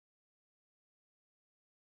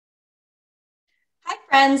Hi,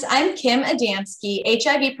 friends. I'm Kim Adamski,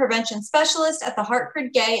 HIV prevention specialist at the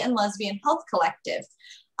Hartford Gay and Lesbian Health Collective.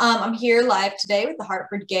 I'm here live today with the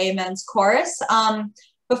Hartford Gay Men's Chorus.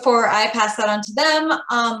 Before I pass that on to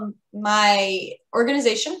them, my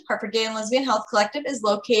organization, Hartford Gay and Lesbian Health Collective, is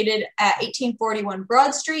located at 1841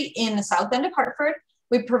 Broad Street in the south end of Hartford.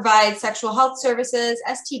 We provide sexual health services,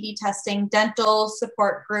 STD testing, dental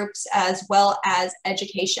support groups, as well as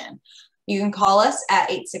education. You can call us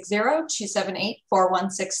at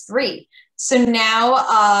 860-278-4163. So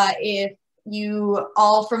now if you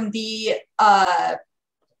all from the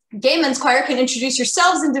Gay Men's Choir can introduce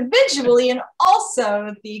yourselves individually and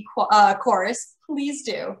also the chorus, please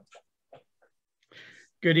do.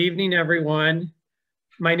 Good evening, everyone.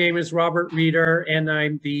 My name is Robert Reeder, and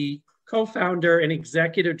I'm the co-founder and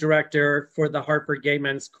executive director for the Hartford Gay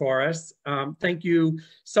Men's Chorus. Thank you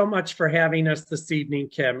so much for having us this evening,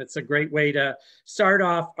 Kim. It's a great way to start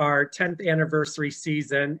off our 10th anniversary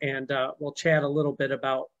season, and we'll chat a little bit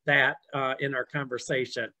about that in our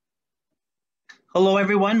conversation. Hello,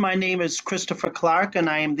 everyone. My name is Christopher Clark, and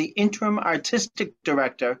I am the interim artistic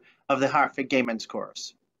director of the Hartford Gay Men's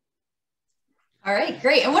Chorus. All right,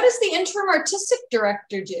 great. And what does the interim artistic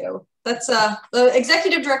director do? That's the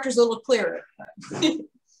executive director is a little clearer.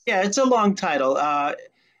 Yeah, it's a long title.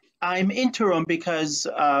 I'm interim because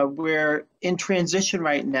we're in transition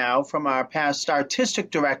right now from our past artistic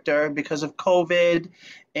director because of COVID,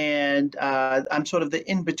 and I'm sort of the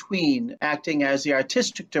in-between, acting as the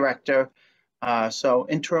artistic director. So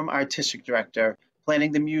interim artistic director,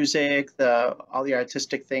 planning the music, all the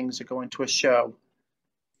artistic things that go into a show.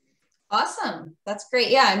 Awesome. That's great.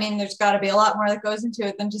 Yeah, I mean, there's got to be a lot more that goes into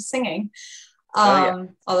it than just singing. Yeah.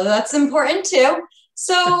 Although that's important too.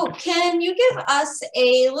 So can you give us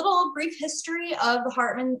a little brief history of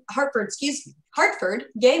the Hartford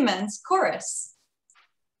Gay Men's Chorus?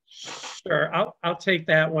 Sure, I'll take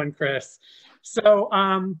that one, Chris. So,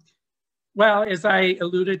 well, as I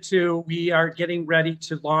alluded to, we are getting ready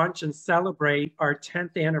to launch and celebrate our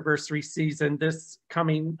 10th anniversary season this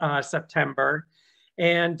coming September.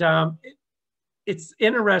 And it's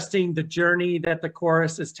interesting, the journey that the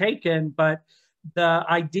chorus has taken, but the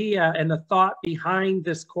idea and the thought behind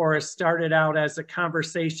this chorus started out as a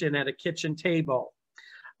conversation at a kitchen table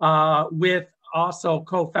with also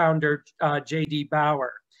co-founder J.D.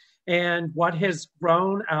 Bauer. And what has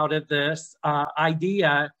grown out of this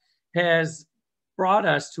idea has brought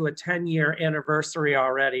us to a 10-year anniversary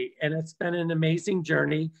already. And it's been an amazing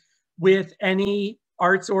journey with any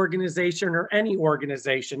arts organization or any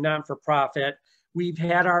organization, non-for-profit. We've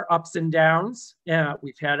had our ups and downs.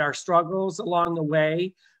 We've had our struggles along the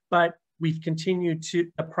way, but we've continued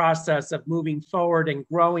the process of moving forward and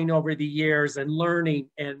growing over the years and learning.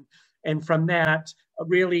 And from that,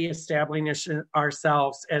 really establishing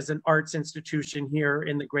ourselves as an arts institution here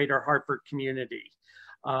in the greater Hartford community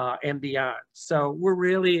and beyond. So we're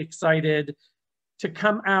really excited to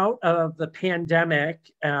come out of the pandemic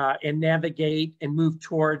and navigate and move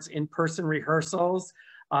towards in-person rehearsals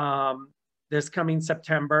this coming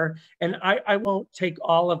September. And I won't take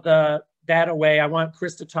all of that away. I want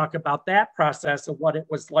Chris to talk about that process of what it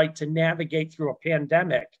was like to navigate through a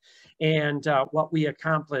pandemic and what we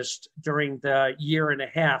accomplished during the year and a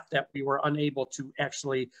half that we were unable to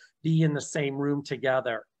actually be in the same room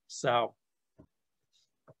together. So.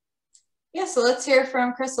 Yeah, so let's hear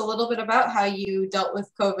from Chris a little bit about how you dealt with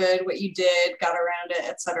COVID, what you did, got around it,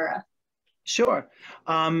 etc. Sure.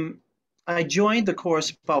 I joined the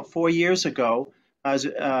chorus about 4 years ago,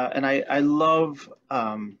 and I love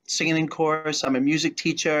singing in chorus. I'm a music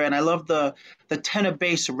teacher, and I love the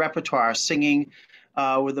tenor-based repertoire, singing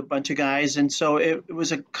with a bunch of guys. And so it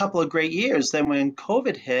was a couple of great years. Then when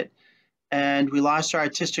COVID hit and we lost our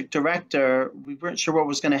artistic director, we weren't sure what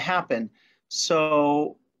was going to happen.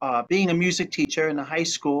 So being a music teacher in a high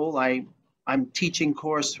school, I'm teaching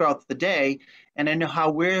chorus throughout the day, and I know how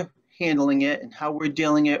we're handling it and how we're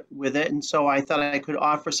dealing with it. And so I thought I could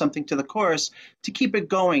offer something to the chorus to keep it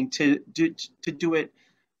going, to do it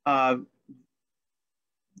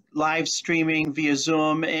live streaming via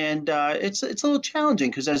Zoom. And it's a little challenging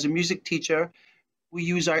because as a music teacher, we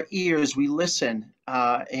use our ears, we listen,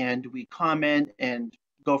 and we comment and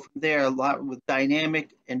go from there a lot with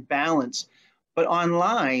dynamic and balance. But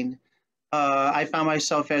online, I found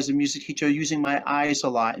myself as a music teacher using my eyes a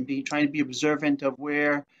lot and trying to be observant of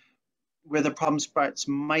where the problem spots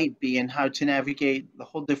might be and how to navigate the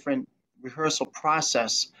whole different rehearsal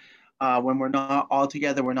process when we're not all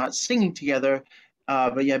together, we're not singing together,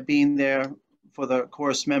 but yet being there for the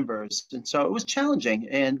chorus members. And so it was challenging,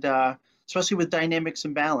 and especially with dynamics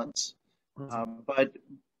and balance. But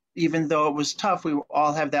even though it was tough, we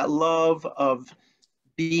all have that love of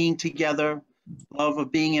being together, love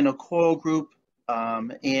of being in a choral group.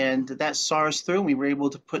 And that saw us through. We were able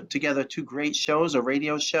to put together 2 great shows, a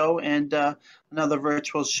radio show and another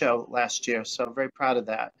virtual show last year. So very proud of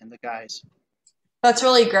that and the guys. That's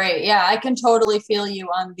really great. Yeah, I can totally feel you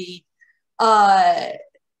on the uh,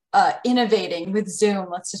 innovating with Zoom.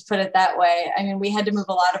 Let's just put it that way. I mean, we had to move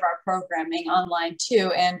a lot of our programming online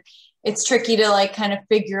too, and it's tricky to like kind of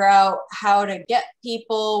figure out how to get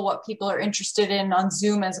people, what people are interested in on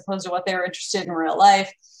Zoom as opposed to what they were interested in real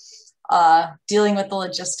life. Dealing with the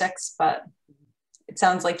logistics, but it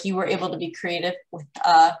sounds like you were able to be creative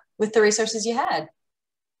with the resources you had.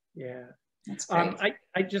 Yeah, that's great.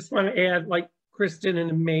 I just want to add, like, Chris did an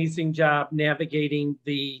amazing job navigating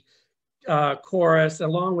the chorus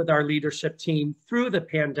along with our leadership team through the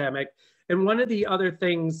pandemic. And one of the other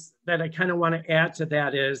things that I kind of want to add to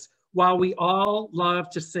that is, while we all love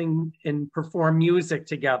to sing and perform music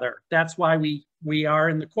together, that's why we are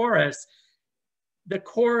in the chorus. The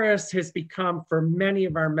chorus has become, for many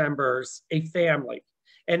of our members, a family.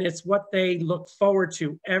 And it's what they look forward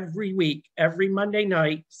to every week, every Monday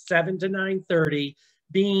night, 7 to 9:30,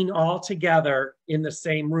 being all together in the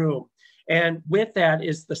same room. And with that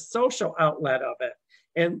is the social outlet of it.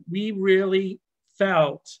 And we really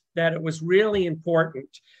felt that it was really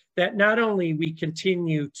important that not only we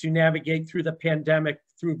continue to navigate through the pandemic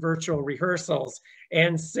through virtual rehearsals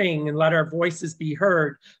and sing and let our voices be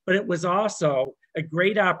heard, but it was also a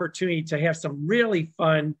great opportunity to have some really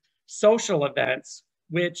fun social events,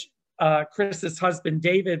 which Chris's husband,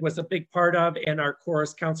 David, was a big part of, and our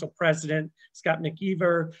chorus council president, Scott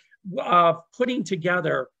McKeever, putting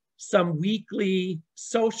together some weekly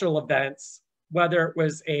social events, whether it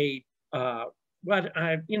was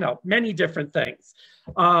many different things.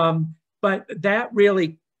 But that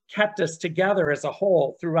really kept us together as a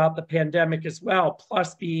whole throughout the pandemic as well,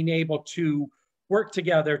 plus being able to work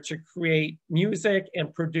together to create music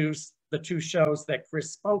and produce the 2 shows that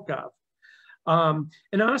Chris spoke of.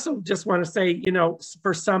 And I also just want to say,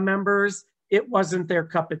 for some members, it wasn't their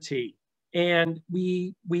cup of tea. And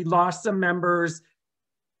we lost some members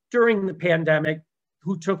during the pandemic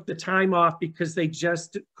who took the time off because they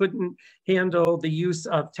just couldn't handle the use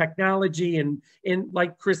of technology and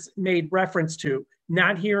like Chris made reference to,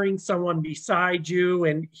 not hearing someone beside you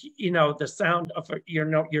and the sound of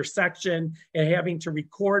your section, and having to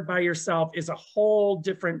record by yourself is a whole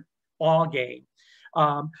different ball game.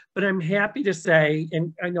 But I'm happy to say,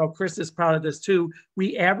 and I know Chris is proud of this too,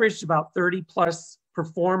 we averaged about 30 plus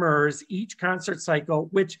performers each concert cycle,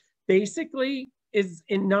 which basically is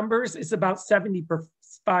in numbers is about 75%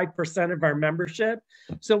 of our membership.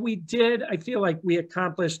 So I feel like we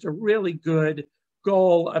accomplished a really good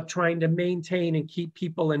goal of trying to maintain and keep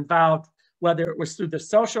people involved, whether it was through the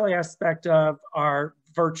social aspect of our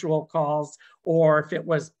virtual calls or if it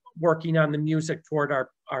was working on the music toward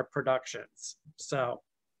our productions. So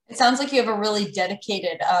it sounds like you have a really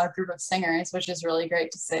dedicated group of singers, which is really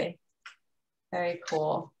great to see. Very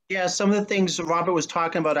cool. Yeah, some of the things Robert was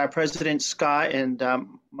talking about, our president Scott and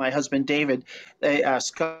my husband David,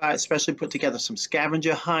 Scott especially put together some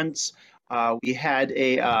scavenger hunts. We had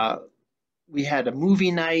a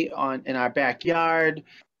movie night in our backyard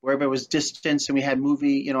where everybody was distanced, and we had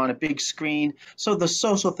movie, on a big screen. So the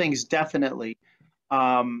social things definitely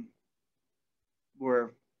were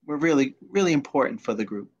really, really important for the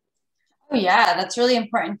group. Oh yeah, that's really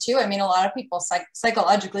important too. I mean, a lot of people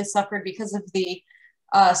psychologically suffered because of the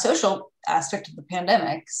social aspect of the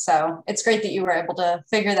pandemic. So it's great that you were able to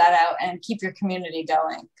figure that out and keep your community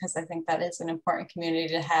going, because I think that is an important community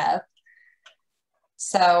to have.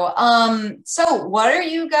 So, so what are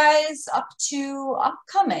you guys up to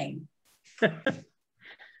upcoming?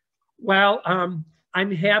 Well,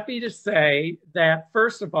 I'm happy to say that,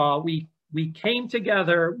 first of all, we came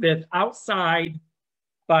together with outside,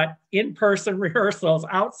 but in-person rehearsals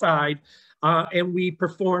outside, and we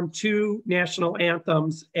performed 2 national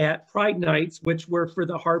anthems at Pride Nights, which were for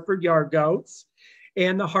the Hartford Yard Goats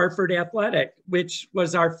and the Hartford Athletic, which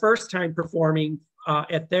was our first time performing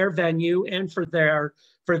at their venue and for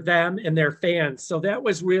them and their fans. So that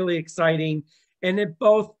was really exciting. And at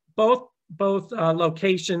both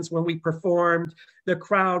locations, when we performed, the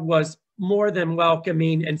crowd was more than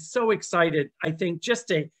welcoming and so excited, I think, just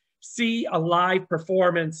to see a live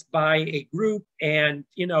performance by a group and,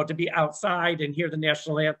 to be outside and hear the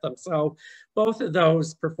national anthem. So both of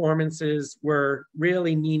those performances were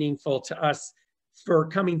really meaningful to us for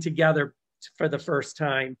coming together for the first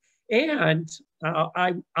time. And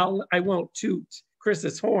I won't toot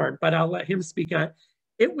Chris's horn, but I'll let him speak on it.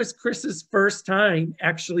 It was Chris's first time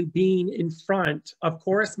actually being in front of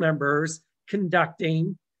chorus members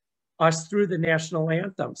conducting us through the national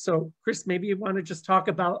anthem. So Chris, maybe you want to just talk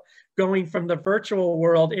about going from the virtual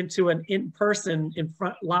world into an in-person,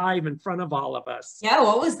 live in front of all of us. Yeah,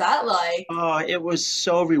 what was that like? Oh, it was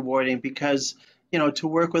so rewarding because, you know, to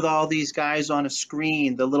work with all these guys on a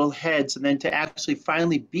screen, the little heads, and then to actually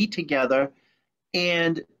finally be together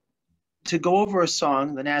and to go over a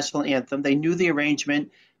song, the national anthem. They knew the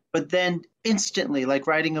arrangement, but then instantly, like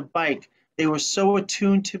riding a bike, they were so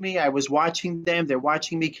attuned to me. I was watching them, they're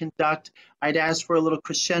watching me conduct. I'd ask for a little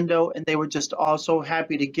crescendo, and they were just all so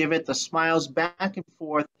happy to give it. The smiles back and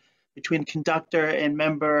forth between conductor and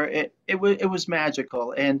member, it was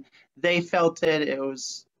magical, and they felt it. It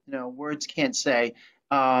was, you know, words can't say.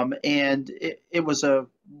 And it was a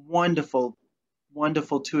wonderful,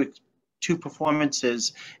 wonderful two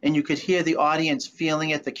performances, and you could hear the audience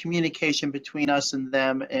feeling it, the communication between us and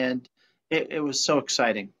them, and it was so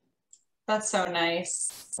exciting. That's so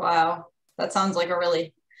nice. Wow. That sounds like a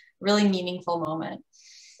really, really meaningful moment.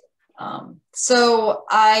 So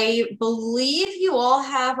I believe you all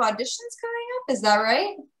have auditions coming up. Is that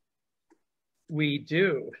right? We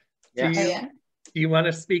do. Yeah. Do you want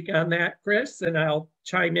to speak on that, Chris? And I'll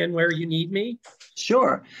chime in where you need me.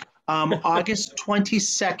 Sure. August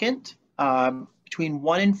 22nd, between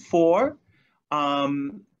 1 and 4.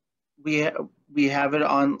 We have it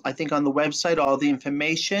on, I think, on the website, all the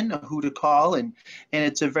information, who to call, and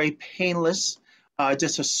it's a very painless,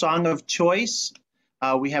 just a song of choice.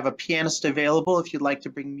 We have a pianist available if you'd like to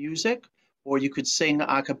bring music, or you could sing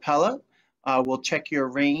a cappella. We'll check your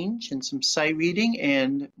range and some sight reading,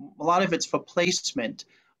 and a lot of it's for placement,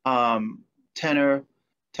 tenor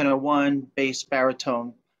 1, bass,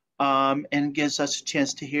 baritone, and gives us a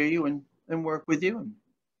chance to hear you and work with you. And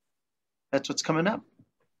that's what's coming up.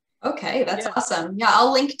 Okay, that's awesome. Yeah,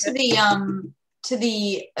 I'll link to the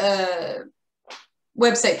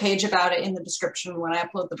website page about it in the description when I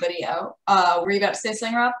upload the video. Were you about to say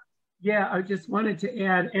something, Rob? Yeah, I just wanted to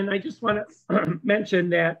add, and I just want to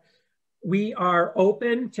mention that we are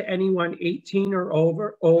open to anyone 18 or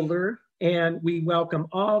older, and we welcome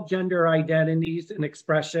all gender identities and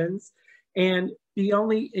expressions. And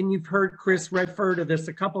you've heard Chris refer to this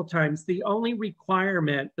a couple times, the only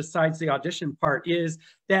requirement besides the audition part is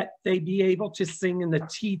that they be able to sing in the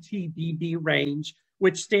TTBB range,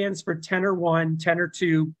 which stands for tenor 1, tenor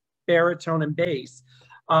 2, baritone, and bass.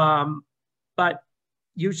 But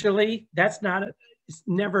usually that's it's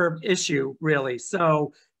never an issue, really.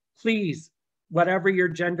 So please, whatever your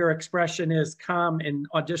gender expression is, come and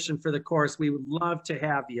audition for the course. We would love to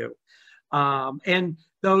have you. And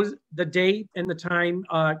the date and the time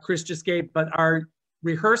Chris just gave, but our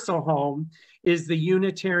rehearsal home is the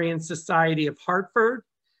Unitarian Society of Hartford,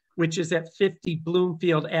 which is at 50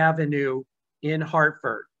 Bloomfield Avenue in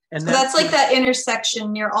Hartford. And so that's like that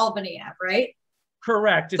intersection near Albany Ave, right?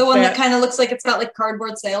 Correct. The one that kind of looks like it's got like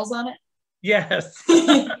cardboard sails on it? Yes.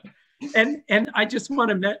 And I just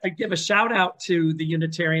want to give a shout out to the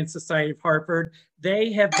Unitarian Society of Hartford.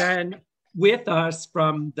 They have been with us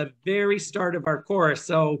from the very start of our course.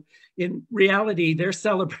 So in reality, they're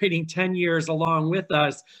celebrating 10 years along with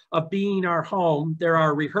us of being our home. They're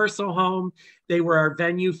our rehearsal home. They were our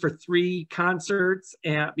venue for 3 concerts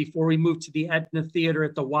before we moved to the Edna Theater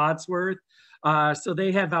at the Wadsworth. So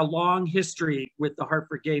they have a long history with the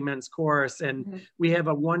Hartford Gay Men's Chorus, and we have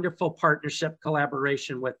a wonderful partnership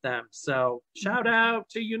collaboration with them. So shout out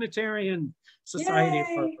to Unitarian Society of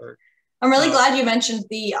Hartford. I'm really glad you mentioned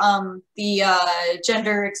the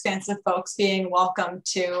gender expansive folks being welcome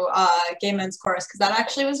to Gay Men's Chorus, because that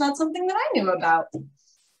actually was not something that I knew about.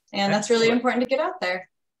 And that's really important to get out there.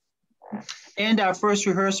 And our first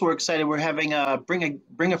rehearsal, we're excited. We're having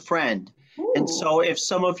bring a friend. Ooh. And so if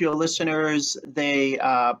some of your listeners, they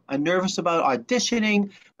are nervous about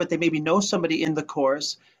auditioning, but they maybe know somebody in the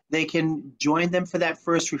course, they can join them for that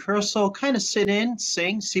first rehearsal, kind of sit in,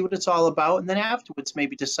 sing, see what it's all about, and then afterwards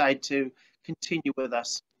maybe decide to continue with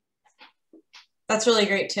us. That's really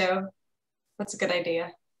great too. That's a good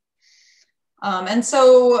idea. And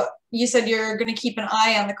so you said you're going to keep an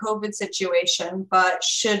eye on the COVID situation, but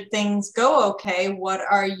should things go okay, what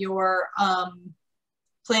are your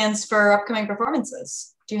plans for upcoming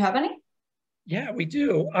performances? Do you have any? Yeah, we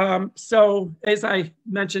do. So as I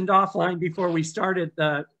mentioned offline before we started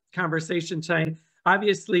the conversation tonight,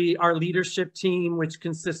 obviously our leadership team, which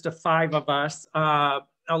consists of 5 of us,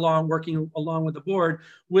 working along with the board,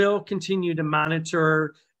 will continue to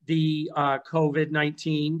monitor the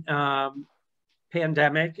COVID-19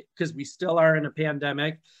 pandemic, because we still are in a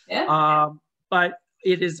pandemic. Yeah. But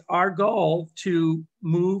it is our goal to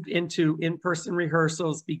move into in-person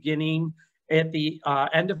rehearsals beginning at the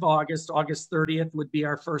end of August. August 30th would be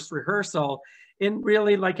our first rehearsal. And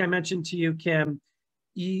really, like I mentioned to you, Kim,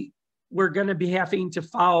 we're going to be having to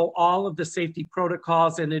follow all of the safety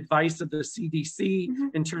protocols and advice of the CDC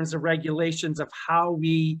in terms of regulations of how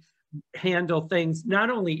we handle things, not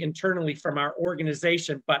only internally from our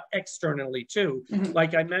organization, but externally too.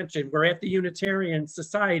 Like I mentioned, we're at the Unitarian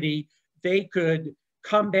Society. They could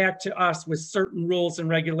come back to us with certain rules and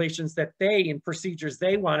regulations that they and procedures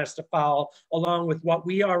they want us to follow, along with what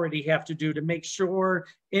we already have to do to make sure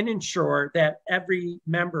and ensure that every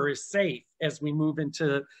member is safe as we move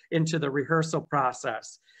into the rehearsal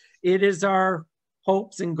process. It is our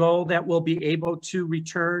hopes and goal that we'll be able to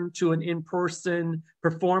return to an in-person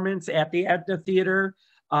performance at the Edna Theater.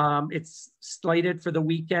 It's slated for the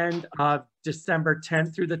weekend of December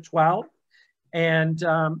 10th through the 12th. And,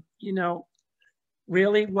 you know,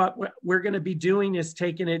 really what we're going to be doing is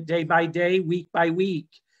taking it day by day, week by week,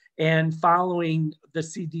 and following the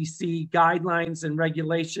CDC guidelines and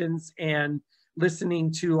regulations and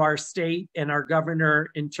listening to our state and our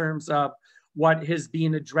governor in terms of what is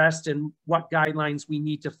being addressed and what guidelines we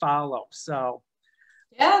need to follow. So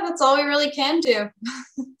yeah, that's all we really can do.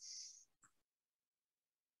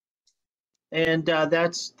 And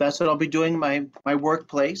that's what I'll be doing my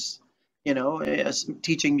workplace, you know,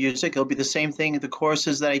 teaching music. It'll be the same thing, the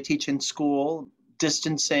courses that I teach in school,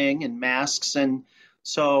 distancing and masks. And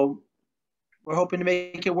so we're hoping to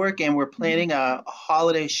make it work, and we're planning a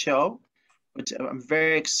holiday show, which I'm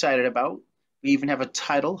very excited about. We even have a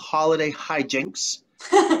title, Holiday Hijinks.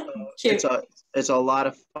 Cute. It's a lot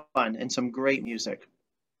of fun and some great music.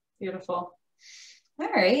 Beautiful. All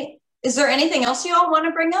right. Is there anything else you all want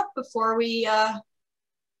to bring up before we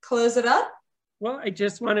close it up? Well, I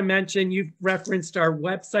just want to mention, you've referenced our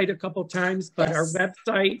website a couple times, but our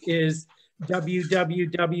website is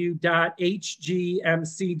www.hgmc.org.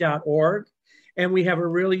 And we have a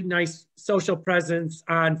really nice social presence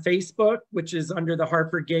on Facebook, which is under the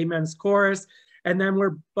Hartford Gay Men's Chorus. And then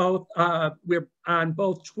we're on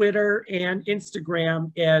both Twitter and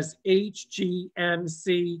Instagram as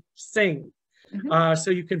HGMC Sing. So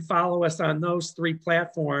you can follow us on those three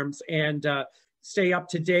platforms and stay up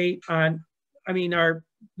to date on, I mean,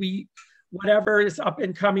 whatever is up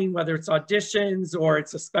and coming, whether it's auditions or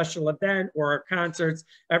it's a special event or our concerts,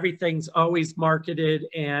 everything's always marketed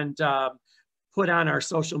and put on our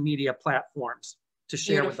social media platforms to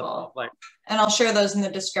share with the public. And I'll share those in the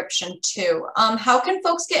description too. How can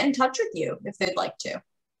folks get in touch with you if they'd like to?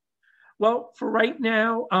 Well, for right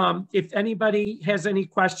now, if anybody has any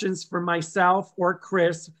questions for myself or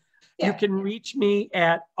Chris, you can reach me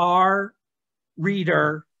at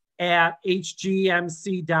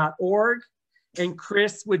rreader@hgmc.org, and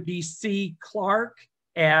Chris would be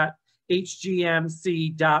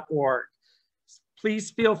cclark@hgmc.org.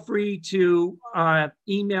 Please feel free to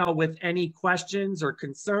email with any questions or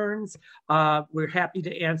concerns. We're happy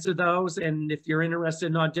to answer those. And if you're interested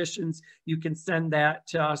in auditions, you can send that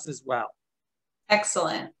to us as well.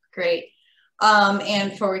 Excellent. Great.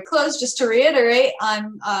 And before we close, just to reiterate,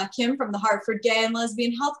 I'm Kim from the Hartford Gay and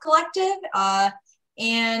Lesbian Health Collective.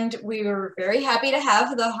 And we were very happy to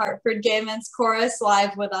have the Hartford Gay Men's Chorus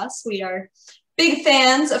live with us. We are big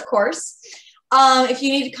fans, of course. If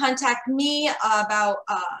you need to contact me about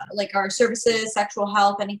like our services, sexual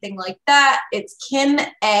health, anything like that, it's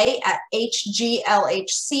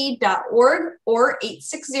kim.a@hglhc.org or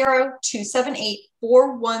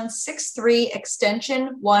 860-278-4163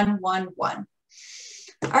 extension 111.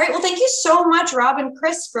 All right, well, thank you so much, Rob and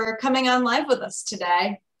Chris, for coming on live with us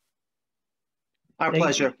today. Our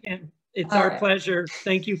pleasure. It's our pleasure.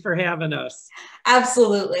 Thank you for having us.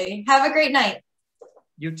 Absolutely. Have a great night.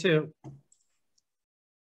 You too.